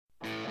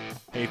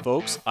Hey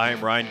folks, I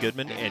am Ryan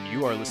Goodman, and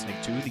you are listening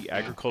to the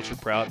Agriculture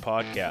Proud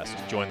podcast.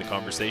 Join the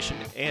conversation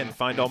and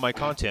find all my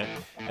content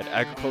at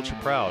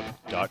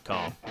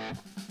agricultureproud.com.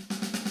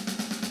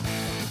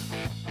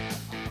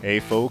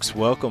 Hey folks,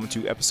 welcome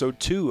to episode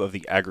 2 of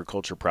the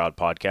Agriculture Proud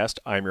podcast.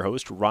 I'm your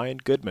host, Ryan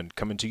Goodman,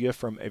 coming to you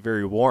from a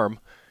very warm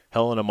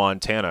Helena,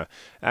 Montana.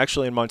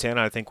 Actually, in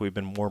Montana, I think we've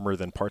been warmer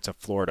than parts of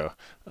Florida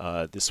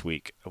this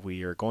week.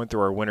 We are going through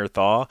our winter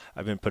thaw.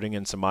 I've been putting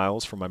in some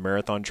miles for my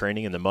marathon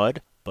training in the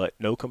mud, but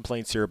no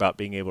complaints here about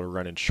being able to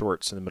run in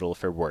shorts in the middle of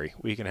February.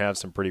 We can have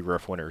some pretty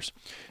rough winters.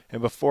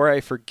 And before I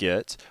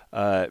forget,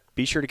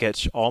 be sure to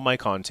catch all my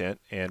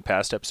content and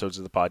past episodes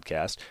of the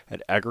podcast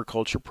at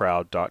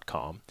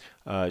agricultureproud.com.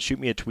 Shoot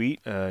me a tweet,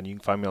 and you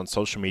can find me on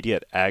social media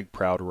at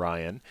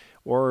agproudryan.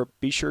 Or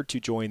be sure to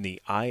join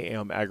the I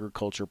Am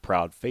Agriculture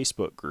Proud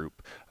Facebook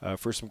group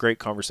for some great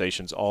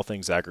conversations, all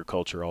things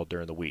agriculture, all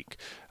during the week.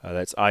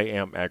 That's I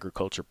Am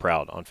Agriculture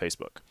Proud on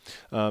Facebook.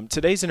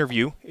 Today's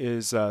interview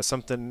is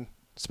something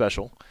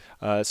special.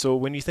 So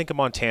when you think of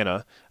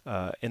Montana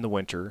in the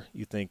winter,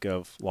 you think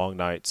of long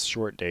nights,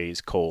 short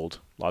days, cold,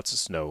 lots of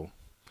snow.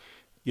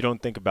 You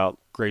don't think about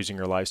grazing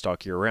your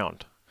livestock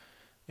year-round.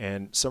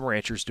 And some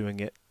ranchers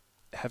doing it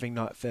having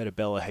not fed a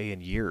bale of hay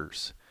in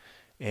years.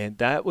 And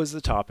that was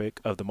the topic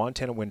of the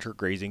Montana Winter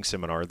Grazing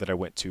Seminar that I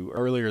went to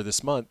earlier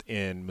this month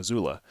in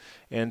Missoula.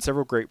 And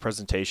several great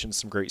presentations,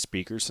 some great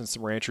speakers, and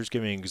some ranchers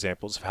giving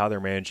examples of how they're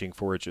managing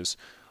forages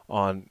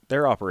on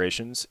their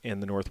operations in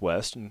the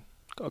Northwest and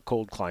a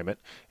cold climate,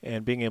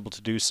 and being able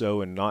to do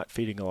so and not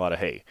feeding a lot of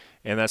hay.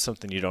 And that's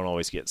something you don't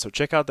always get. So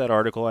check out that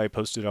article I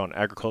posted on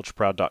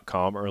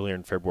agricultureproud.com earlier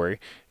in February,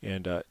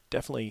 and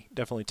definitely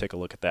take a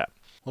look at that.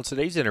 Well,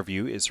 today's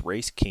interview is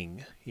Race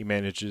King. He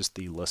manages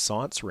the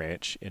L'Essence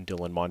Ranch in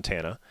Dillon,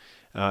 Montana.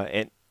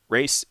 And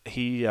Race,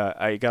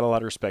 I got a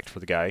lot of respect for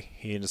the guy.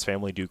 He and his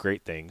family do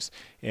great things.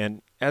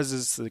 And as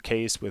is the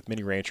case with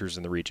many ranchers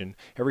in the region,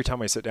 every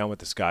time I sit down with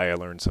this guy, I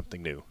learn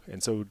something new.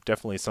 And so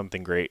definitely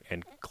something great,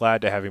 and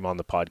glad to have him on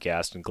the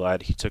podcast, and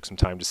glad he took some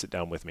time to sit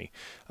down with me.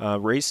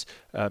 Race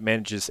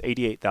manages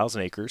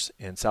 88,000 acres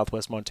in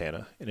southwest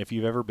Montana. And if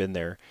you've ever been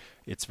there,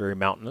 it's very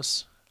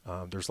mountainous.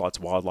 There's lots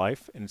of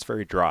wildlife, and it's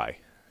very dry.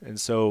 And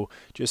so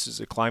just as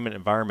a climate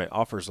environment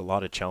offers a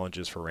lot of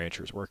challenges for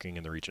ranchers working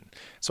in the region.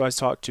 So I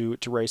talked to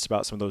Race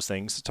about some of those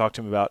things, talked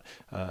to him about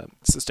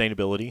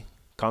sustainability,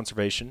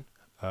 conservation,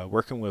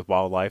 working with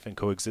wildlife and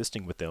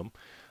coexisting with them,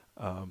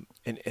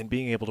 and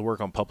being able to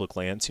work on public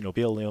lands. You know,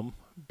 BLM,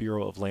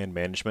 Bureau of Land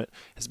Management,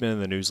 has been in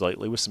the news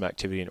lately with some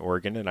activity in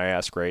Oregon, and I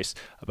asked Race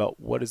about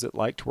what is it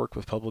like to work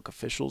with public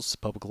officials,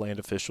 public land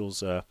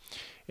officials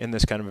in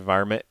this kind of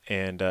environment,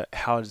 and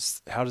how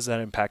does that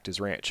impact his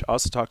ranch. I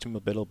also talked to him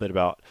a little bit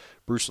about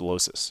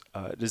brucellosis,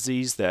 a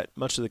disease that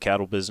much of the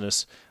cattle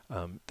business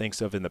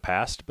thinks of in the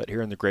past, but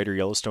here in the greater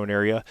Yellowstone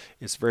area,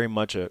 it's very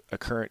much a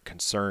current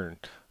concern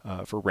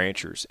for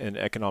ranchers and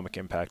economic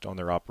impact on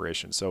their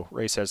operations. So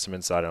Race has some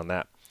insight on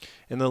that.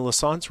 And the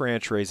L'Essence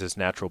Ranch raises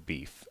natural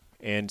beef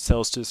and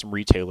sells to some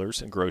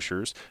retailers and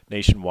grocers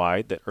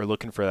nationwide that are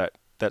looking for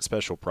that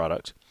special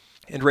product.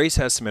 And Race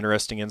has some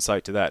interesting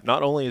insight to that.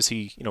 Not only is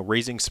he,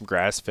 raising some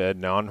grass-fed,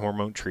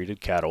 non-hormone treated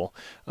cattle,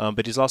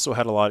 but he's also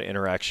had a lot of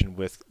interaction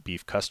with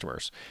beef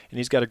customers. And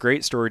he's got a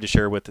great story to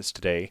share with us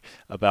today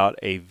about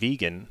a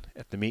vegan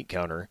at the meat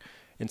counter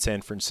in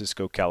San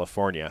Francisco,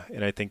 California,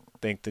 and I think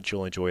that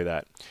you'll enjoy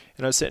that.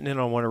 And I was sitting in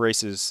on one of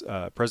Race's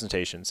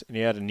presentations, and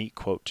he had a neat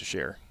quote to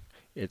share.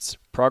 It's,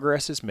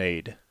 "Progress is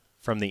made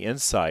from the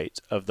insight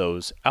of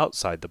those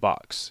outside the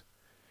box."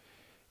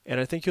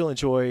 And I think you'll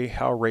enjoy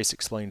how Race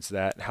explains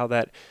that, and how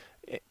that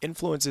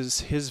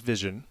influences his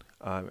vision,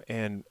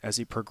 and as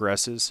he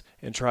progresses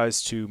and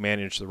tries to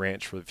manage the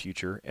ranch for the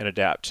future and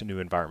adapt to new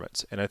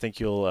environments. And I think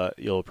you'll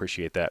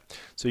appreciate that.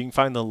 So you can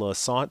find the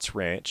L'Essence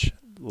Ranch,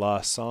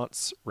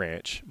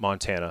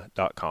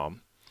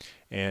 l'essenceranchmontana.com.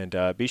 And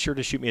be sure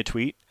to shoot me a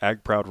tweet,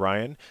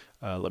 agproudryan.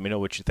 Let me know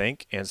what you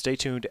think, and stay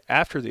tuned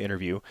after the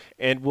interview,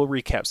 and we'll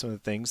recap some of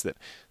the things that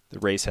the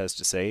Race has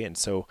to say. And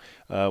so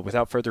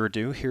without further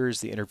ado,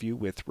 here's the interview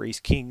with Race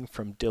King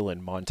from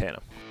Dillon,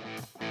 Montana.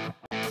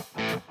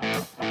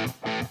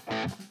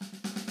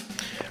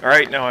 All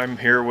right, now I'm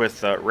here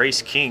with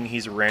Race King.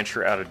 He's a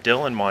rancher out of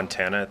Dillon,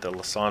 Montana at the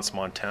L'Essence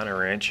Montana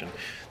Ranch. And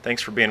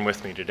thanks for being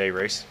with me today,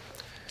 Race.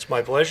 It's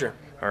my pleasure.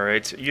 All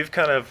right, so you've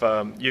kind of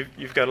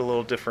you've got a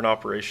little different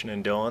operation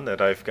in Dillon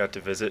that I've got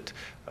to visit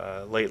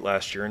late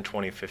last year in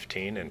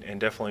 2015, and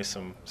definitely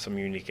some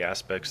unique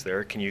aspects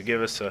there. Can you give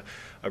us a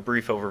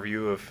brief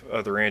overview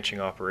of the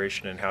ranching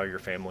operation and how your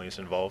family is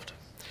involved?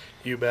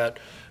 You bet.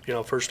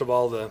 First of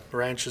all, the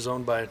ranch is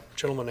owned by a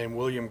gentleman named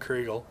William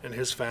Kriegel and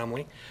his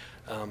family.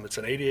 It's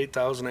an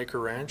 88,000 acre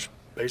ranch,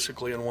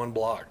 basically in one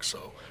block.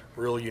 So,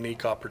 real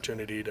unique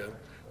opportunity to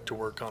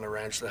work on a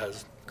ranch that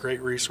has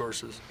great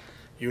resources,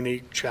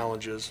 unique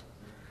challenges,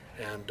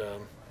 and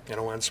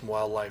and some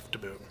wildlife to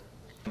boot.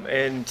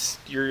 And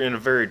you're in a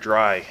very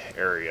dry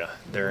area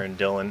there in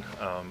Dillon,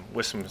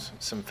 with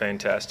some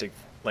fantastic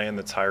land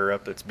that's higher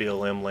up. It's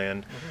BLM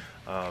land,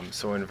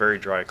 so in a very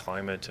dry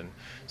climate, and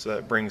so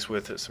that brings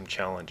with it some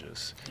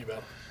challenges. You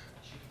bet.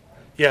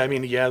 Yeah, I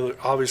mean, yeah,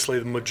 obviously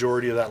the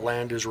majority of that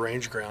land is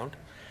range ground,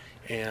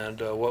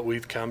 and what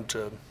we've come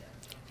to,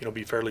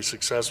 be fairly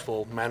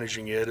successful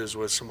managing it is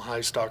with some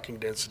high stocking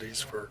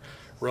densities for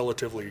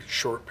relatively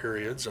short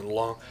periods and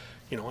long,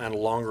 and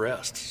long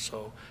rests.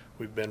 So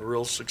we've been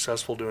real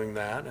successful doing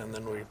that, and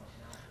then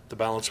the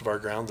balance of our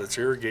ground that's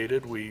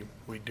irrigated, we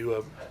do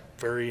a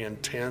very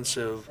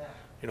intensive,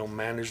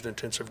 managed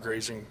intensive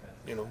grazing,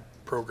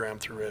 program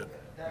through it.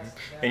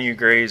 And you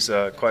graze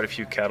quite a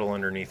few cattle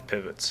underneath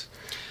pivots.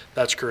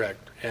 That's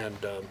correct, and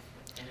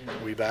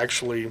we've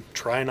actually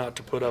tried not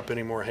to put up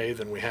any more hay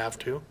than we have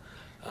to.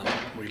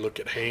 We look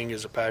at haying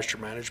as a pasture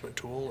management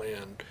tool,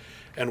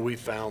 and we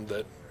found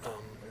that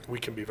we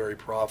can be very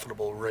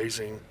profitable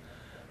raising,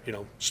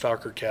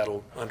 stocker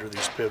cattle under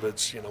these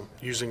pivots,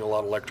 using a lot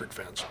of electric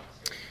fence.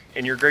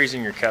 And you're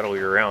grazing your cattle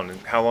year-round. And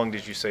how long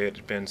did you say it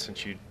had been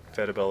since you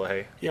fed a bale of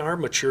hay? Yeah, our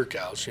mature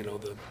cows,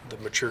 the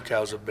mature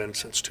cows have been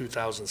since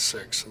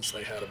 2006 since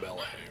they had a bale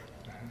of hay.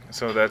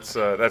 So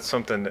that's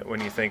something that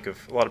when you think of,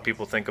 a lot of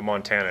people think of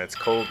Montana, it's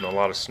cold and a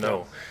lot of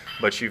snow,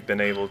 but you've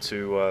been able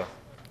to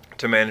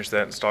manage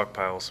that and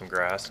stockpile some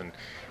grass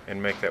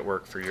and make that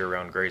work for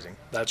year-round grazing.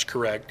 That's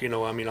correct.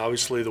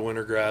 Obviously the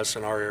winter grass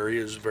in our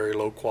area is very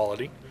low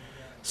quality,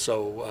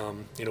 so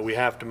we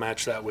have to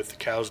match that with the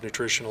cow's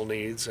nutritional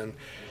needs, and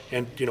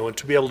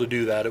to be able to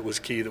do that, it was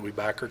key that we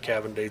back our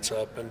calving dates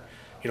up and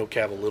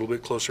calve a little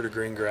bit closer to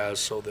green grass,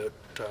 so that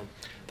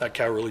that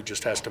cow really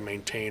just has to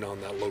maintain on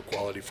that low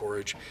quality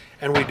forage.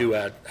 And we do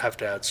have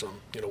to add some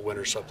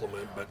winter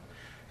supplement, but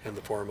in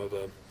the form of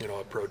a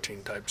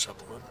protein type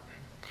supplement.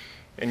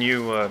 And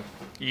you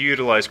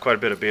utilize quite a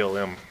bit of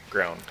BLM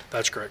ground.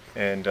 That's correct.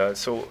 And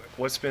so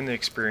what's been the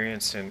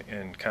experience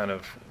in kind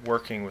of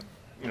working with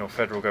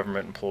federal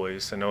government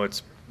employees? I know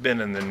it's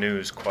been in the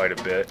news quite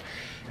a bit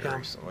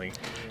recently.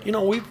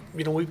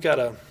 We've got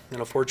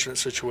a fortunate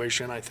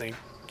situation, I think.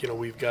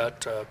 We've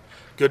got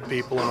good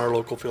people in our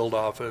local field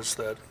office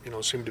that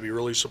seem to be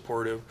really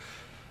supportive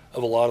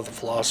of a lot of the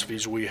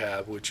philosophies we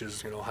have, which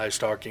is high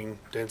stocking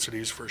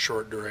densities for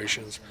short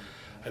durations.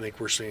 I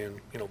think we're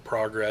seeing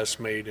progress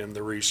made in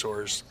the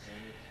resource,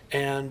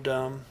 and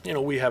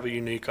we have a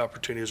unique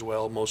opportunity as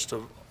well.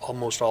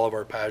 Almost all of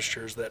our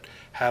pastures that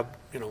have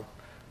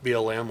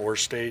BLM or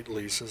state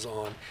leases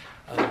on,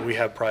 we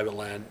have private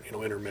land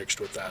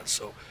intermixed with that,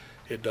 so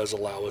it does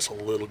allow us a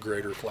little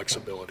greater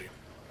flexibility.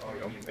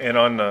 And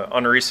on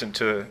a recent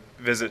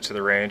visit to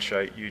the ranch,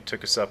 you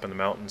took us up in the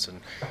mountains,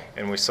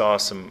 and we saw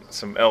some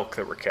elk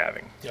that were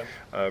calving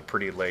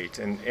pretty late.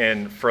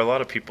 And for a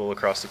lot of people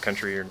across the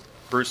country,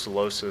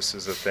 brucellosis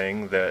is a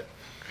thing that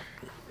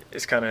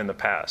is kind of in the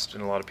past,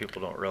 and a lot of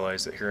people don't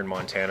realize that here in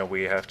Montana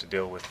we have to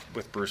deal with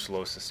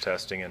brucellosis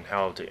testing and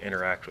how to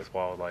interact with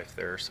wildlife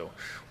there. So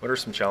what are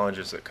some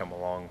challenges that come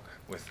along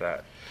with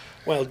that?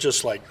 Well,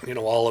 just like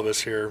all of us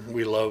here,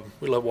 we love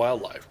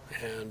wildlife,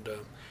 and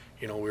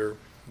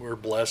we're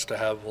blessed to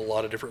have a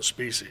lot of different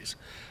species,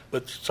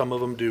 but some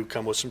of them do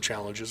come with some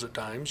challenges at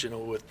times,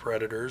 with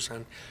predators,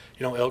 and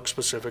elk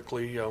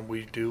specifically.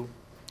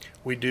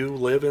 We do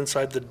live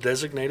inside the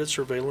designated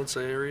surveillance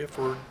area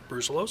for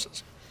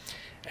brucellosis,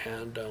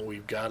 and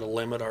we've got to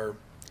limit our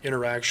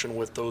interaction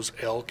with those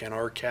elk and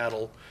our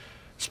cattle,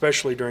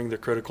 especially during the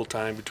critical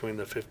time between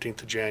the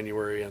 15th of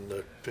January and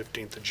the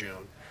 15th of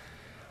June.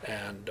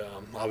 And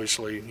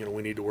obviously,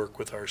 we need to work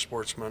with our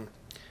sportsmen,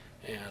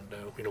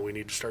 and we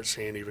need to start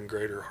seeing even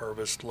greater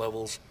harvest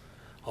levels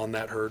on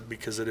that herd,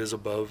 because it is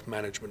above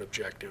management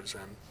objectives,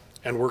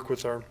 and work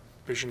with our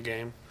Fish and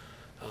Game.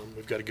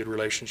 We've got a good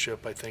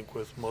relationship, I think,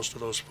 with most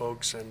of those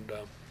folks, and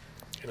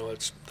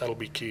that'll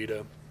be key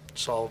to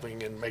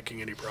solving and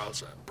making any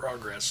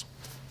progress.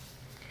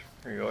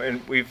 There you go.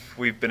 And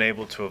we've been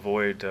able to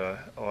avoid a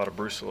lot of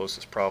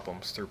brucellosis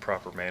problems through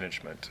proper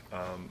management.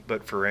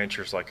 But for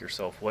ranchers like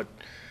yourself, what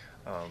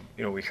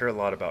we hear a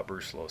lot about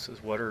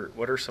brucellosis. What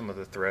are some of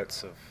the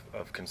threats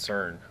of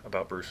concern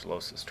about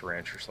brucellosis to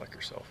ranchers like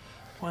yourself?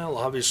 Well,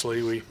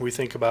 obviously we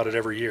think about it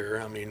every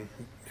year. I mean,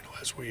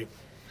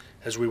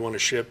 as we want to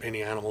ship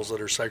any animals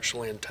that are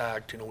sexually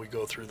intact, we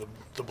go through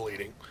the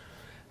bleeding,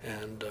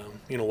 and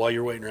while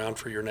you're waiting around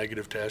for your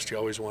negative test, you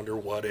always wonder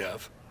what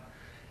if,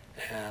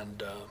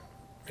 and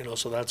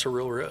so that's a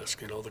real risk.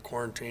 The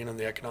quarantine and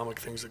the economic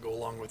things that go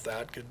along with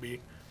that could be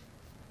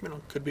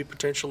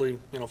potentially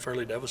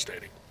fairly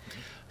devastating.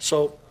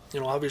 So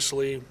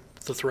obviously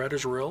the threat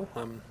is real.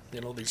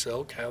 These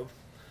elk have,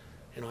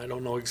 I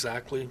don't know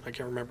exactly, I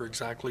can't remember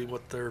exactly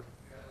what their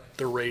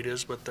rate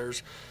is, but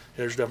there's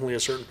definitely a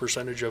certain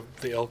percentage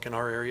of the elk in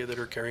our area that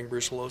are carrying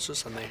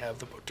brucellosis, and they have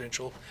the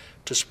potential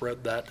to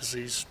spread that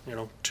disease,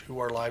 to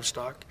our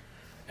livestock,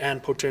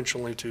 and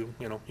potentially to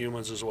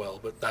humans as well.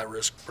 But that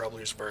risk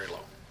probably is very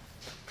low.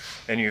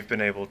 And you've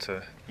been able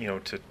to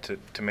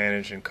to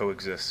manage and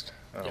coexist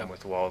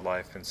with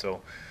wildlife, and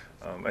so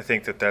I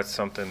think that's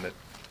something that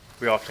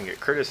we often get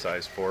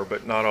criticized for,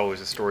 but not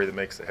always a story that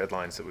makes the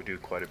headlines, that we do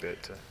quite a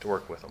bit to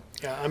work with them.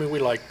 Yeah, I mean, we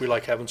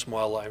like having some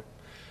wildlife.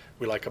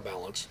 we like a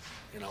balance.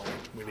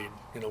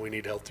 We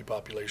need healthy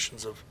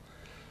populations of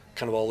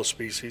kind of all the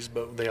species,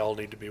 but they all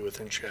need to be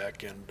within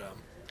check. And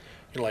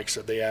like I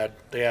said, they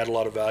add a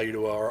lot of value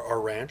to our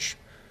ranch.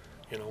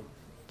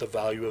 The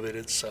value of it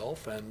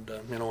itself, and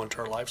into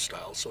our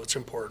lifestyle. So it's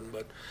important,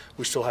 but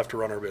we still have to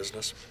run our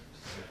business.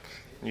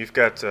 You've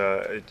got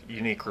a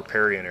unique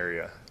riparian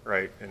area,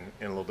 right, in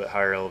a little bit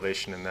higher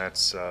elevation, and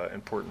that's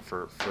important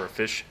for a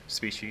fish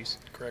species.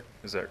 Correct.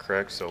 Is that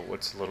correct? So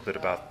what's a little bit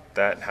about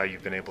that and how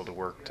you've been able to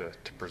work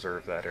to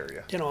preserve that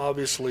area?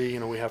 Obviously,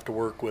 we have to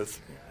work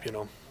with,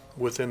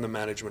 within the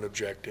management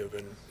objective,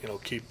 and,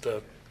 keep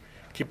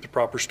the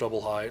proper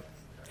stubble height,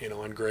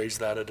 and graze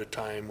that at a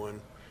time when,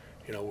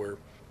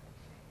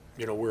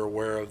 we're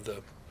aware of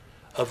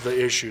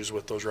the issues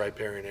with those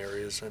riparian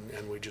areas,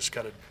 and we just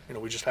got to,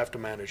 we just have to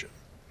manage it.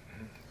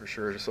 For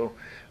sure. So,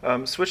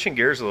 switching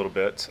gears a little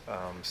bit.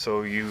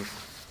 So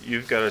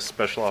you've got a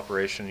special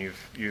operation.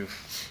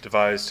 You've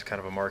devised kind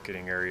of a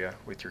marketing area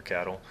with your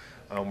cattle,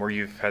 where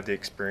you've had the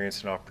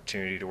experience and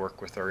opportunity to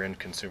work with our end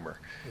consumer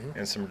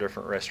and some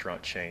different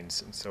restaurant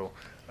chains. And so,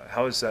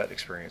 how has that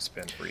experience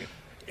been for you?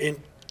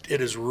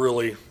 It is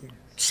really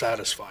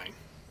satisfying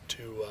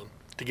to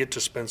get to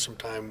spend some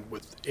time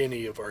with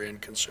any of our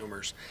end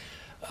consumers.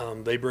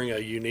 They bring a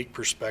unique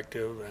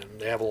perspective,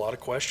 and they have a lot of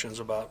questions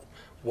about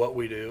what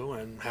we do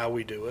and how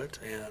we do it,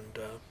 and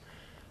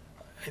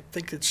I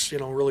think it's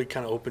really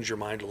kind of opens your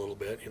mind a little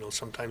bit.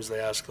 Sometimes they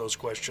ask those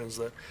questions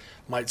that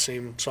might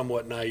seem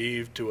somewhat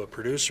naive to a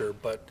producer,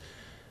 but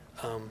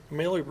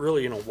really,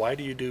 why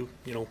do you do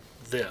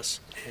this?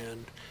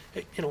 And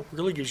it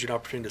really gives you an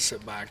opportunity to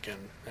sit back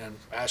and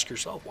ask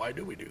yourself, why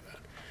do we do that?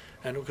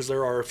 And because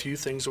there are a few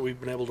things that we've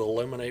been able to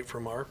eliminate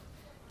from our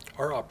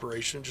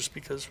operation just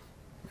because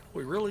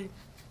we really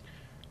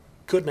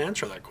couldn't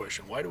answer that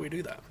question. Why do we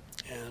do that?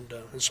 And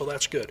so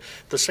that's good.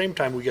 At the same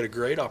time, we get a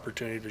great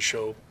opportunity to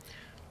show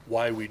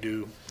why we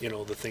do,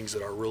 the things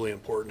that are really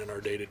important in our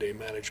day-to-day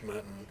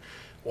management, and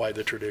why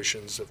the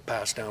traditions have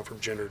passed down from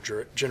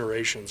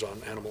generations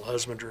on animal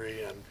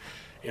husbandry, and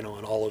and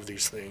all of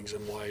these things,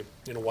 and why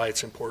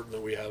it's important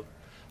that we have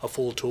a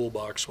full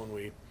toolbox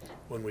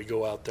when we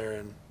go out there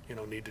and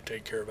need to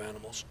take care of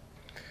animals.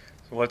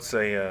 What's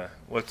a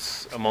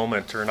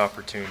moment or an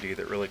opportunity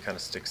that really kind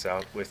of sticks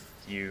out with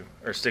you,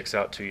 or sticks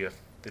out to you,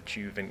 that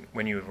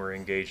when you were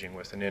engaging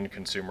with an end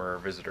consumer or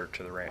visitor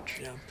to the ranch?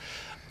 Yeah,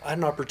 I had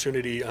an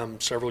opportunity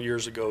several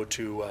years ago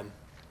to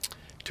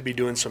be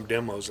doing some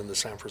demos in the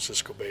San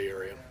Francisco Bay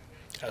Area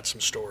at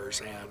some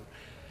stores, and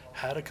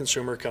had a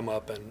consumer come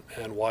up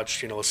and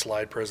watched a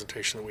slide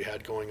presentation that we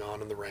had going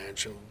on in the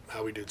ranch and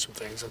how we did some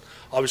things. And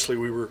obviously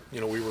we were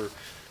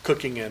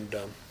cooking and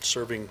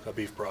serving a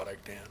beef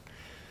product, and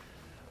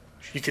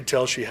you could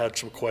tell she had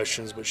some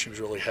questions, but she was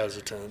really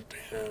hesitant.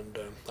 And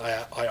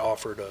I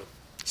offered a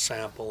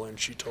sample, and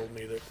she told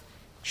me that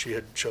she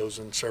had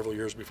chosen several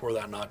years before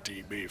that not to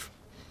eat beef.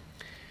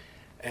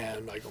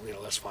 And I go,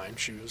 that's fine.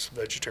 She was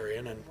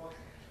vegetarian,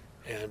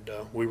 and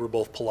we were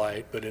both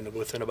polite. But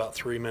within about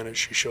 3 minutes,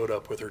 she showed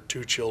up with her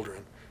 2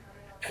 children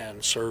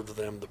and served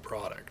them the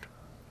product.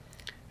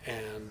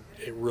 And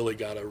it really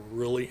got a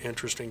really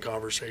interesting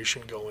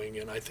conversation going.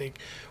 And I think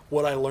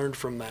what I learned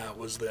from that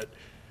was that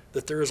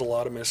there is a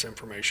lot of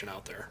misinformation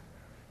out there.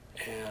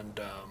 And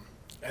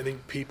I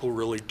think people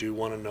really do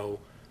want to know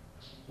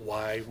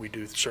why we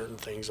do certain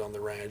things on the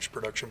ranch,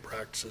 production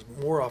practices.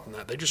 More often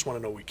than that, they just want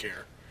to know we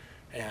care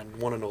and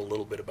want to know a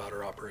little bit about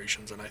our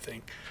operations. And I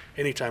think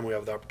anytime we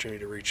have the opportunity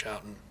to reach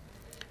out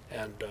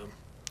and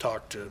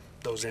talk to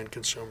those end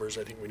consumers,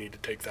 I think we need to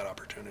take that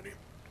opportunity.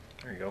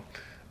 There you go.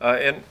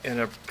 In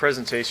a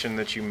presentation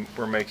that you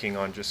were making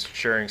on just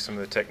sharing some of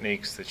the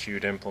techniques that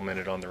you'd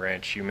implemented on the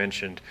ranch, you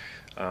mentioned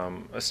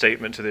a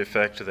statement to the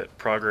effect that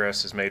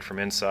progress is made from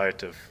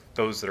inside of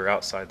those that are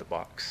outside the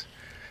box.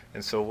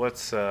 And so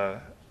what's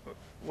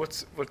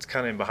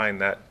kind of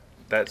behind that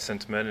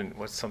sentiment, and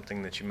what's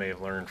something that you may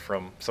have learned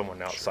from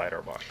someone outside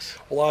our box?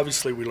 Well,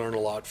 obviously we learn a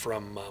lot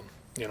from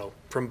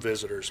from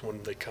visitors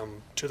when they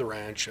come to the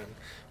ranch, and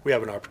we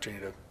have an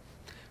opportunity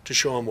to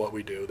show them what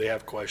we do. They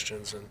have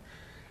questions,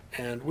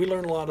 and we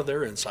learn a lot of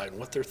their insight and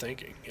what they're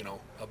thinking,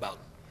 about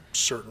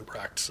certain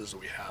practices that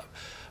we have.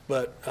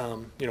 But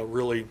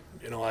really,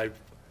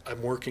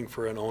 I'm working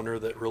for an owner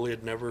that really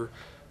had never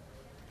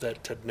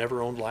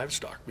owned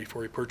livestock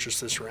before he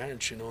purchased this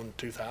ranch, in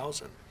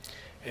 2000.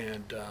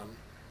 And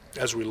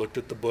as we looked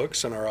at the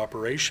books and our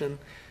operation,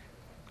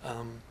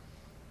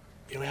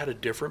 had a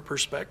different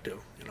perspective,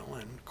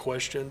 and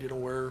questioned,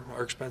 where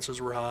our expenses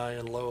were high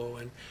and low,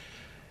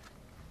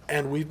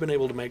 and we've been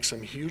able to make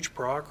some huge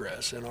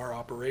progress in our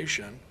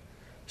operation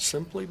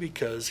simply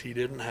because he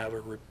didn't have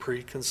a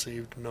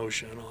preconceived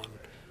notion on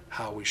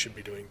how we should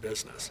be doing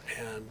business.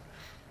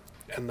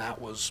 And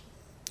that was,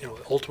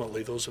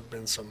 ultimately those have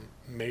been some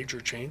major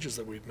changes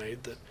that we've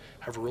made that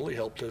have really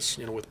helped us,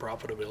 with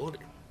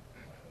profitability.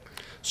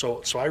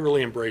 So I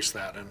really embrace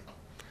that, and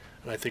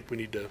I think we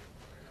need to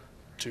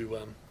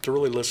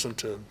really listen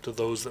to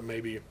those that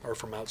maybe are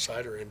from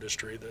outside our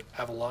industry that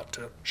have a lot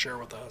to share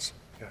with us.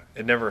 Yeah,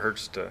 it never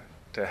hurts to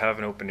to have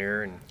an open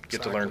ear and get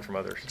Exactly. to learn from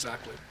others.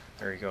 Exactly.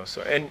 There you go.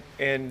 So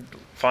and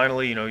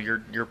finally,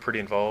 you're pretty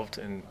involved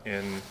in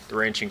the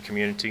ranching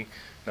community,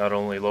 not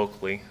only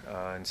locally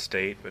and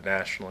state, but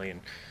nationally.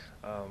 And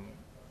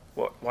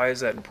why is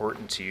that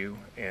important to you?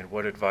 And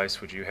what advice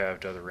would you have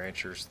to other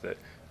ranchers that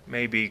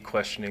may be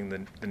questioning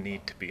the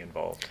need to be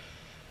involved?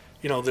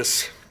 I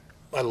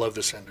love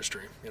this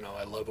industry.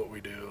 I love what we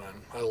do,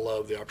 and I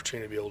love the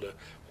opportunity to be able to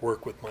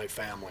work with my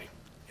family.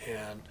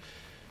 And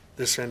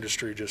this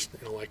industry just,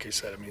 like I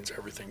said, it means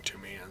everything to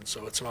me. And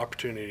so it's an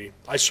opportunity.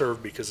 I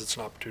serve because it's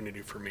an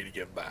opportunity for me to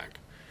give back.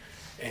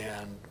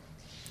 And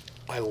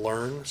I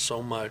learn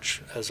so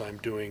much as I'm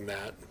doing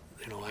that.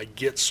 I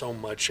get so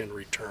much in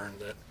return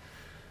that,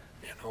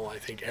 I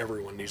think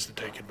everyone needs to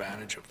take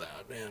advantage of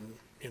that. And,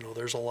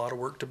 there's a lot of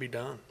work to be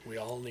done. We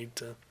all need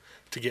to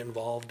get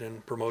involved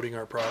in promoting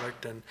our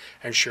product and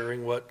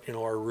sharing what,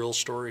 our real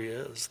story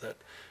is, that,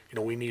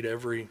 we need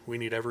every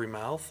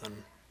mouth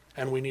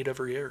and we need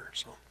every ear.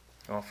 So.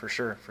 Oh, for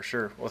sure.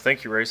 Well,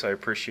 thank you, Race. I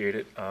appreciate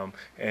it.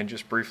 And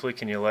just briefly,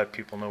 can you let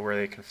people know where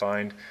they can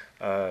find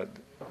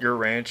your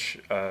ranch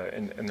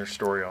and their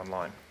story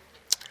online?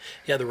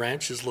 Yeah, the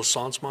ranch is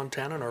L'Essence,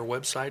 Montana, and our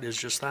website is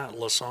just that,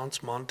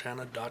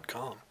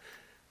 l'essencemontana.com.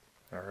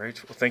 All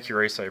right. Well, thank you,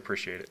 Race. I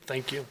appreciate it.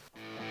 Thank you.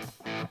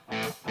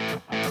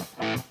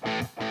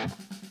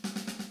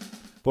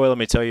 Boy, let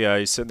me tell you, I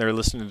was sitting there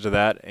listening to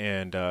that,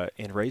 and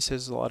Race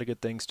has a lot of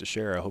good things to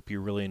share. I hope you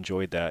really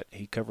enjoyed that.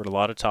 He covered a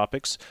lot of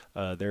topics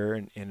there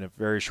in a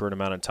very short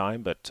amount of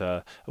time, but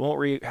I won't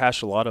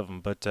rehash a lot of them,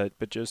 but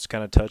just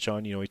kind of touch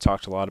on, he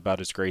talked a lot about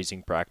his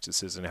grazing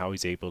practices and how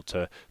he's able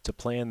to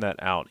plan that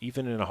out,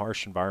 even in a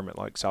harsh environment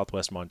like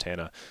Southwest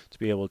Montana, to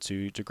be able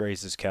to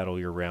graze his cattle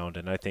year-round.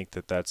 And I think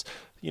that's,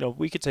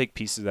 we could take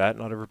pieces of that.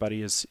 Not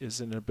everybody is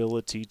an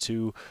ability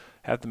to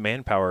have the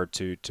manpower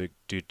to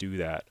do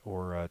that,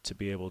 or to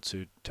be able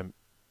to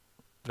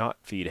not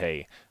feed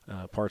hay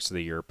parts of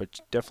the year, but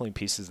definitely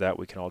pieces that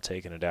we can all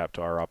take and adapt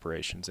to our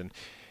operations. And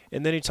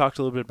then he talked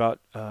a little bit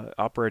about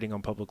operating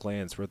on public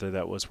lands, whether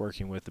that was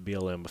working with the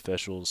BLM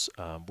officials,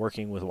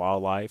 working with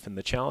wildlife, and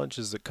the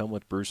challenges that come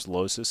with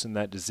brucellosis and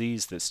that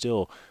disease that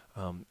still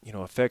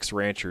affects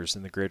ranchers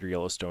in the greater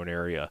Yellowstone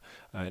area.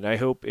 And I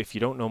hope, if you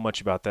don't know much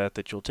about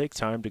that you'll take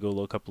time to go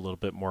look up a little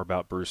bit more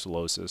about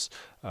brucellosis.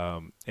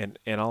 And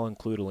I'll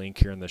include a link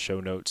here in the show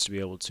notes to be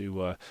able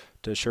to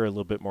share a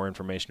little bit more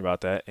information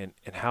about that and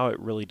how it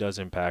really does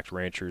impact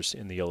ranchers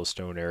in the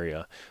Yellowstone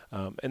area.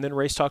 And then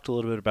Race talked a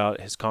little bit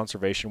about his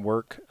conservation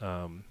work,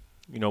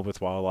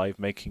 with wildlife,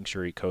 making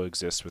sure he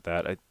coexists with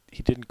that.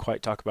 He didn't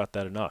quite talk about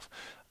that enough.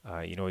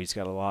 He's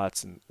got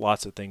lots and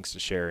lots of things to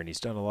share, and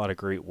he's done a lot of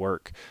great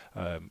work.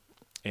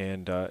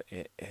 And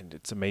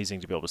it's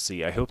amazing to be able to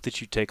see. I hope that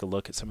you take a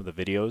look at some of the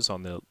videos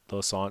on the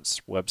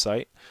L'Essence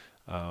website,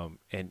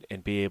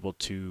 and be able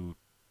to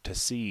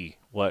see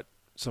what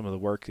some of the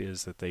work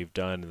is that they've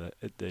done,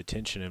 the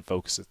attention and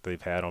focus that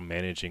they've had on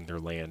managing their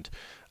land.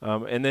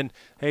 And then,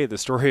 hey, the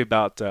story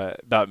about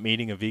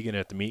meeting a vegan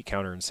at the meat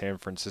counter in San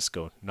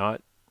Francisco,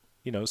 not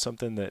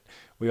something that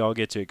we all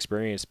get to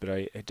experience, but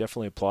I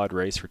definitely applaud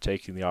Race for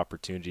taking the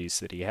opportunities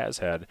that he has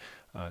had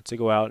to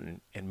go out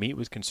and meet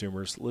with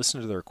consumers, listen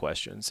to their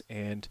questions,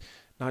 and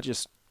not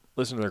just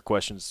listen to their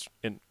questions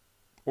in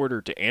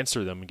order to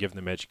answer them and give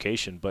them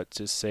education, but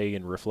to say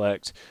and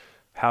reflect,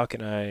 how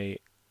can I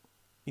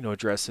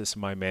address this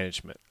in my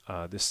management?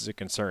 This is a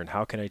concern.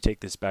 How can I take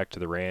this back to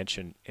the ranch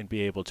and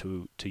be able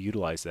to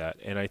utilize that?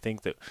 And I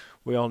think that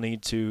we all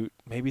need to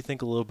maybe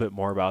think a little bit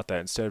more about that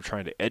instead of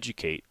trying to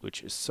educate,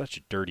 which is such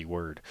a dirty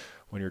word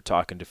when you're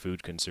talking to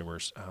food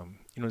consumers.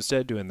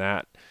 Instead of doing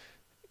that,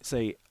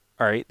 say,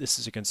 all right, this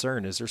is a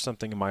concern. Is there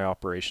something in my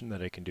operation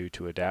that I can do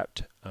to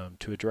adapt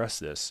to address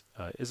this?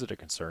 Is it a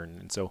concern?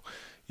 And so,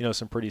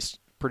 some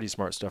pretty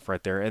smart stuff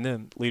right there. And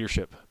then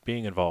leadership,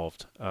 being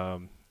involved.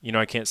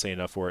 I can't say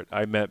enough for it.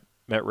 I met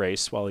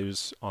Race while he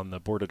was on the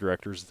board of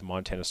directors of the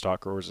Montana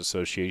Stock Growers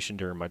Association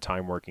during my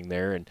time working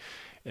there, and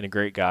a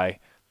great guy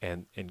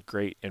and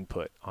great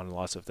input on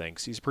lots of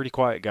things. He's a pretty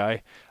quiet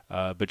guy,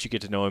 but you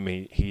get to know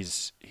him.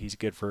 He's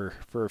good for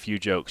a few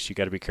jokes. You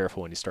got to be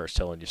careful when he starts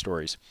telling you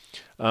stories.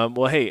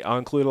 Well, hey, I'll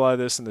include a lot of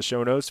this in the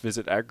show notes.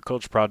 Visit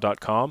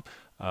agricultureproud.com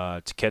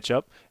to catch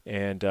up,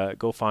 and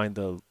go find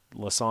the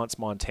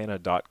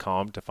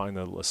l'essencemontana.com to find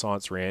the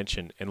L'Essence Ranch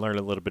and learn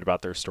a little bit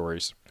about their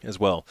stories as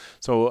well.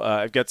 So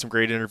I've got some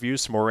great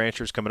interviews, some more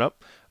ranchers coming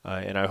up,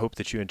 and I hope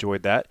that you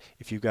enjoyed that.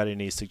 If you've got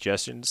any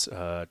suggestions,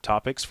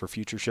 topics for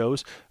future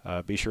shows,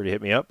 be sure to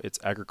hit me up. It's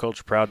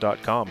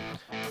agricultureproud.com.